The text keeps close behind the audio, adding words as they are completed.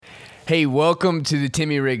Hey, welcome to the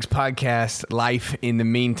Timmy Riggs podcast, Life in the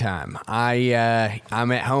Meantime. I'm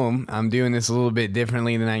at home. I'm doing this a little bit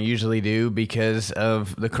differently than I usually do because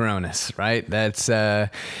of the coronas, right? That's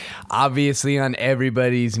obviously on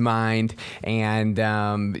everybody's mind, and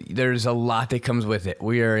there's a lot that comes with it.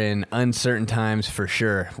 We are in uncertain times for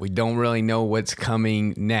sure. We don't really know what's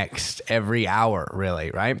coming next every hour,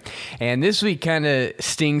 really, right? And this week kind of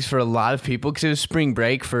stings for a lot of people because it was spring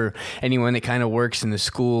break for anyone that kind of works in the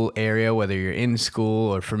school area, whether you're in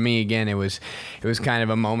school or for me, again, it was kind of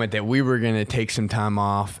a moment that we were going to take some time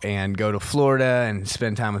off and go to Florida and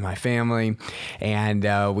spend time with my family.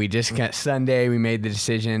 And we just got Sunday, we made the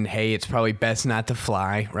decision, hey, it's probably best not to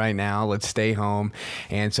fly right now. Let's stay home.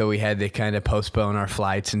 And so we had to kind of postpone our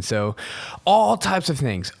flights. And so all types of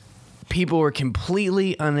things people were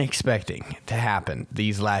completely unexpecting to happen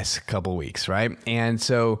these last couple weeks, right? And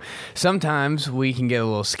so sometimes we can get a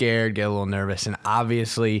little scared, get a little nervous, and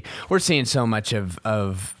obviously we're seeing so much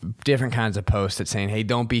of different kinds of posts that saying, hey,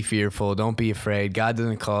 don't be fearful, don't be afraid. God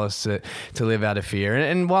doesn't call us to live out of fear.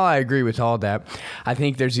 And while I agree with all that, I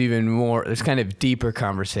think there's kind of deeper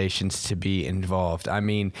conversations to be involved. I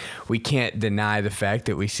mean, we can't deny the fact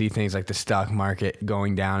that we see things like the stock market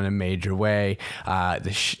going down in a major way,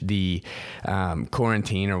 the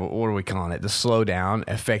quarantine, or what are we calling it? The slowdown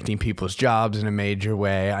affecting people's jobs in a major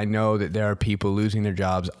way. I know that there are people losing their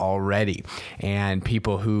jobs already, and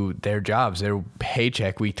people who their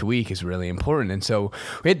paycheck week to week is really important. And so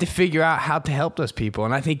we had to figure out how to help those people.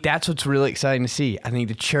 And I think that's what's really exciting to see. I think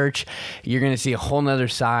the church, you're going to see a whole nother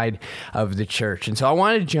side of the church. And so I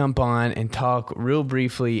want to jump on and talk real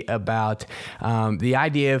briefly about the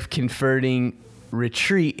idea of converting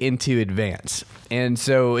retreat into advance. And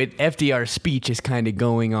so FDR's speech is kind of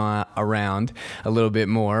going on around a little bit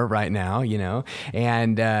more right now,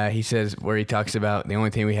 and he says, where he talks about the only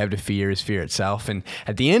thing we have to fear is fear itself. And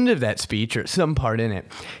at the end of that speech, or some part in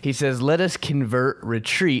it, he says, let us convert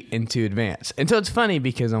retreat into advance. And so it's funny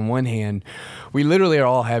because on one hand, we literally are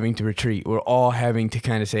all having to retreat. We're all having to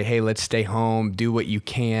kind of say, hey, let's stay home, do what you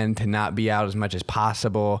can to not be out as much as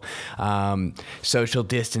possible. Social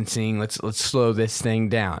distancing, let's slow this thing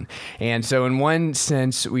down. And so in one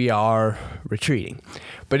sense, we are retreating.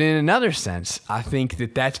 But in another sense, I think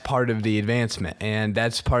that that's part of the advancement, and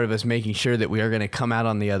that's part of us making sure that we are going to come out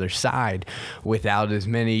on the other side without as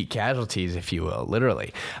many casualties, if you will,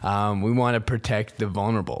 literally. We want to protect the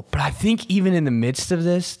vulnerable. But I think even in the midst of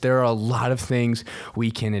this, there are a lot of things we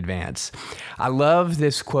can advance. I love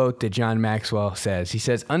this quote that John Maxwell says. He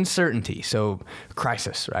says, uncertainty, so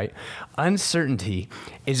crisis, right? Uncertainty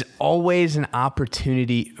is always an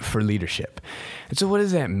opportunity for leadership. And so what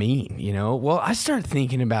does that mean? Well, I start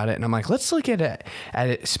thinking about it and I'm like, let's look at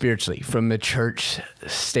it spiritually from the church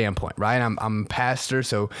standpoint, right? I'm a pastor,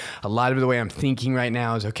 so a lot of the way I'm thinking right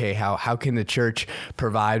now is, okay, how can the church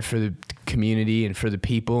provide for the community and for the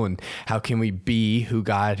people, and how can we be who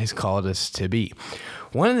God has called us to be?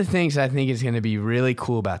 One of the things I think is going to be really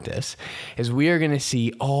cool about this is we are going to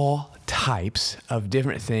see all types of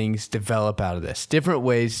different things develop out of this, different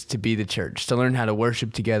ways to be the church, to learn how to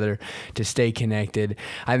worship together, to stay connected.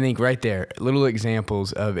 I think right there, little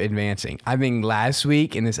examples of advancing. I think last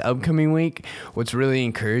week and this upcoming week, what's really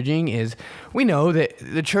encouraging is we know that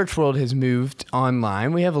the church world has moved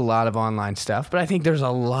online. We have a lot of online stuff, but I think there's a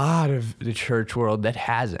lot of the church world that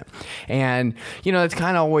hasn't. And, it's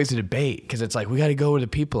kind of always a debate because it's like, we got to go where the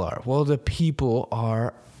people are. Well, the people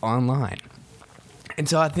are online. And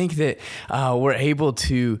so I think that we're able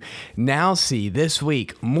to now see this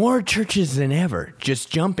week more churches than ever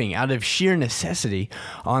just jumping out of sheer necessity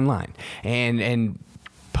online and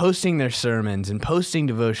posting their sermons and posting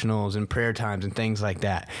devotionals and prayer times and things like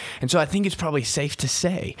that. And so I think it's probably safe to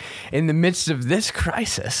say, in the midst of this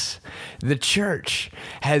crisis, the church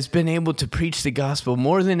has been able to preach the gospel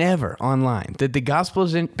more than ever online, that the gospel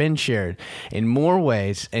has been shared in more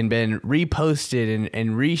ways and been reposted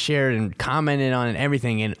and reshared and commented on and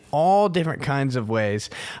everything in all different kinds of ways,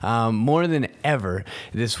 more than ever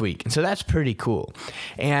this week. And so that's pretty cool.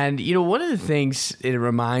 And, one of the things it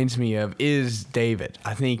reminds me of is David.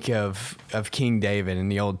 I think of King David in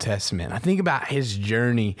the Old Testament. I think about his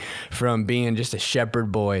journey from being just a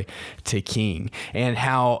shepherd boy to king, and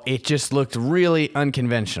how it just looked really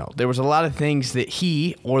unconventional. There was a lot of things that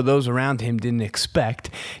he or those around him didn't expect,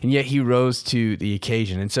 and yet he rose to the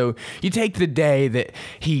occasion. And so you take the day that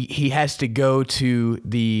he has to go to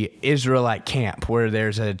the Israelite camp where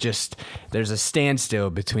there's a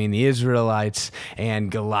standstill between the Israelites and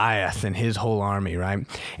Goliath and his whole army, right?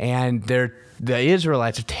 And the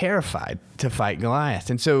Israelites are terrified to fight Goliath.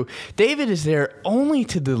 And so David is there only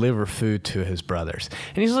to deliver food to his brothers.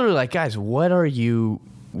 And he's literally like, guys, what are you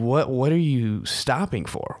what are you stopping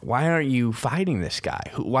for? Why aren't you fighting this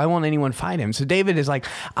guy? Why won't anyone fight him? So David is like,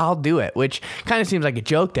 I'll do it, which kind of seems like a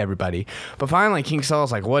joke to everybody. But finally, King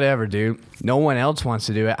Saul's like, whatever, dude. No one else wants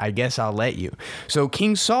to do it. I guess I'll let you. So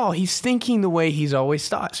King Saul, he's thinking the way he's always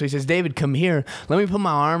thought. So he says, David, come here. Let me put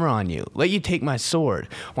my armor on you. Let you take my sword.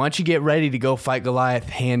 Why don't you get ready to go fight Goliath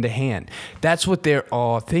hand to hand? That's what they're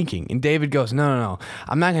all thinking. And David goes, no.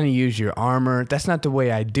 I'm not going to use your armor. That's not the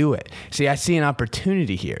way I do it. See, I see an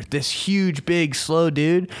opportunity here. This huge, big, slow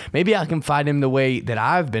dude, maybe I can fight him the way that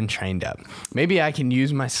I've been trained up. Maybe I can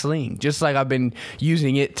use my sling, just like I've been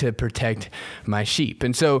using it to protect my sheep.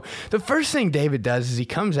 And so the first thing David does is he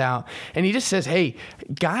comes out and he just says, hey,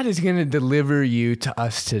 God is going to deliver you to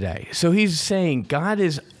us today. So he's saying God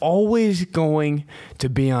is always going to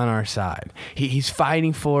be on our side. He's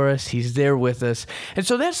fighting for us. He's there with us. And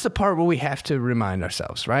so that's the part where we have to remind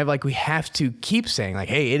ourselves, right? Like we have to keep saying like,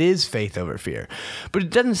 hey, it is faith over fear. But it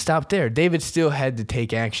doesn't stop there. David still had to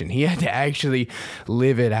take action. He had to actually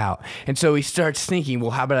live it out. And so he starts thinking,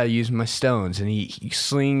 well, how about I use my stones? And he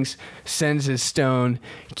slings, sends his stone,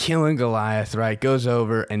 killing Goliath, right? Goes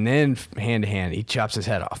over and then hand to hand, he chops his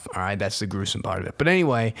head off. All right. That's the gruesome part of it. But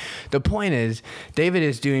anyway, the point is David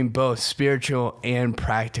is doing both spiritual and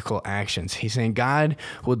practical actions. He's saying God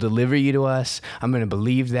will deliver you to us. I'm going to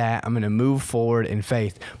believe that. I'm going to move forward in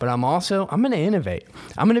faith, but I'm going to innovate.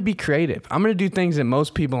 I'm going to be creative. I'm going to do things that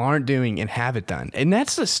most people aren't doing and haven't done. And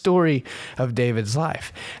that's the story of David's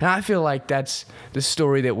life. And I feel like that's the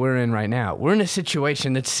story that we're in right now. We're in a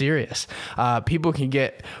situation that's serious. People can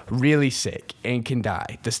get really sick and can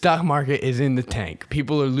die. The stock market is in the tank.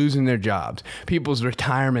 People are losing their jobs. People's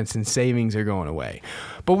retirements and savings are going away.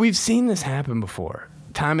 But we've seen this happen before,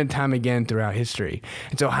 time and time again throughout history.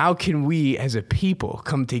 And so how can we as a people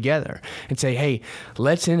come together and say, hey,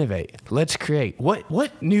 let's innovate, let's create?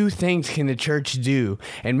 What new things can the church do?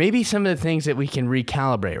 And maybe some of the things that we can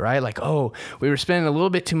recalibrate, right? Like, oh, we were spending a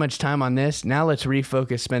little bit too much time on this. Now let's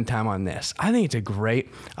refocus, spend time on this. I think it's a great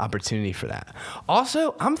opportunity for that.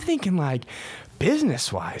 Also, I'm thinking like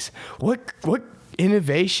business-wise, what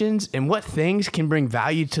innovations and what things can bring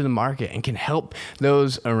value to the market and can help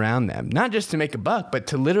those around them, not just to make a buck, but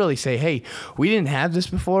to literally say, hey, we didn't have this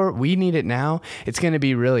before, we need it now. It's going to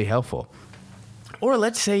be really helpful. Or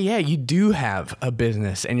let's say, yeah, you do have a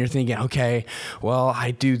business and you're thinking, okay, well,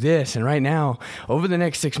 I do this. And right now, over the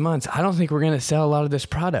next 6 months, I don't think we're going to sell a lot of this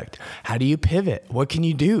product. How do you pivot? What can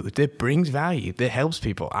you do that brings value, that helps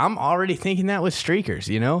people? I'm already thinking that with Streakers,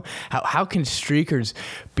 you know? How can Streakers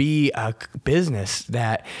be a business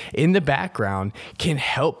that in the background can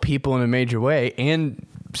help people in a major way and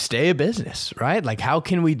stay a business, right? Like, how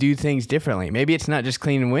can we do things differently? Maybe it's not just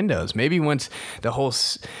cleaning windows. Maybe once the whole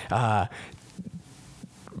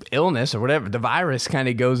illness or whatever, the virus kind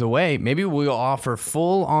of goes away, maybe we'll offer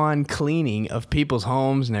full-on cleaning of people's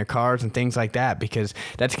homes and their cars and things like that, because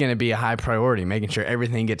that's going to be a high priority, making sure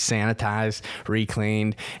everything gets sanitized,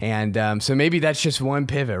 re-cleaned. And so maybe that's just one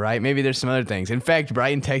pivot, right? Maybe there's some other things. In fact,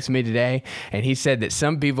 Brighton texted me today and he said that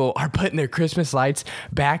some people are putting their Christmas lights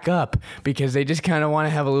back up because they just kind of want to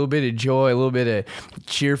have a little bit of joy, a little bit of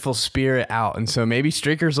cheerful spirit out. And so maybe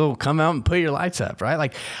Streakers will come out and put your lights up, right?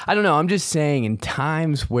 Like, I don't know. I'm just saying, in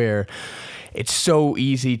times where it's so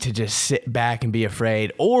easy to just sit back and be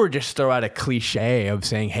afraid, or just throw out a cliche of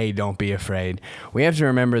saying, hey, don't be afraid, we have to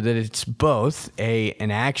remember that it's both an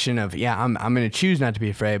action of, yeah, I'm going to choose not to be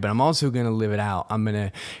afraid, but I'm also going to live it out. I'm going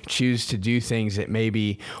to choose to do things that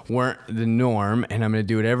maybe weren't the norm, and I'm going to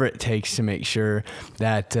do whatever it takes to make sure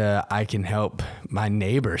that I can help my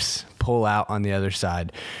neighbors pull out on the other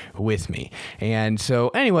side with me. And so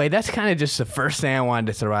anyway, that's kind of just the first thing I wanted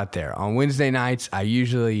to throw out there. On Wednesday nights, I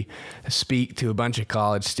usually speak to a bunch of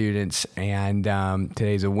college students, and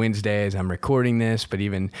today's a Wednesday as I'm recording this, but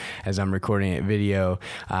even as I'm recording it video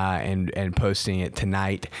and posting it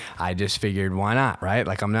tonight, I just figured, why not, right?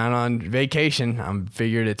 Like, I'm not on vacation. I'm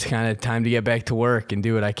figured it's kind of time to get back to work and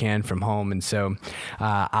do what I can from home. And so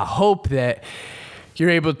I hope that you're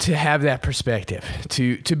able to have that perspective,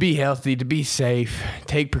 to be healthy, to be safe,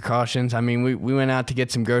 take precautions. I mean, we went out to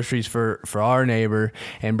get some groceries for our neighbor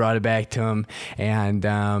and brought it back to him.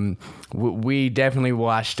 And we definitely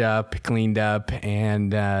washed up, cleaned up.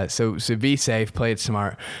 And so be safe, play it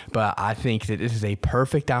smart. But I think that this is a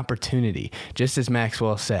perfect opportunity, just as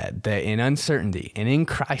Maxwell said, that in uncertainty and in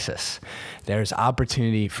crisis, there's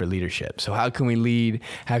opportunity for leadership. So how can we lead?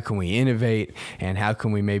 How can we innovate? And how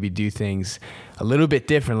can we maybe do things a little bit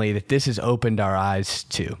differently that this has opened our eyes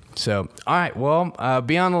to? So, all right, well,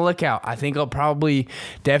 be on the lookout. I think I'll probably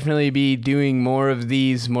definitely be doing more of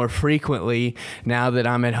these more frequently now that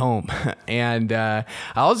I'm at home. And I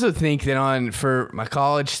also think that for my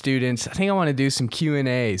college students, I think I want to do some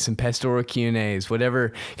Q&As, some pastoral Q&As,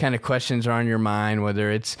 whatever kind of questions are on your mind,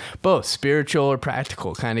 whether it's both spiritual or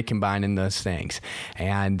practical, kind of combining those things.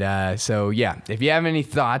 And so, yeah, if you have any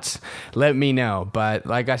thoughts, let me know. But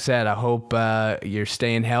like I said, I hope you're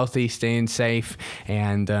staying healthy, staying safe,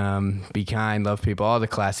 and be kind, love people, all the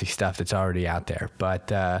classy stuff that's already out there.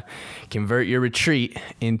 But convert your retreat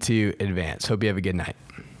into advance. Hope you have a good night.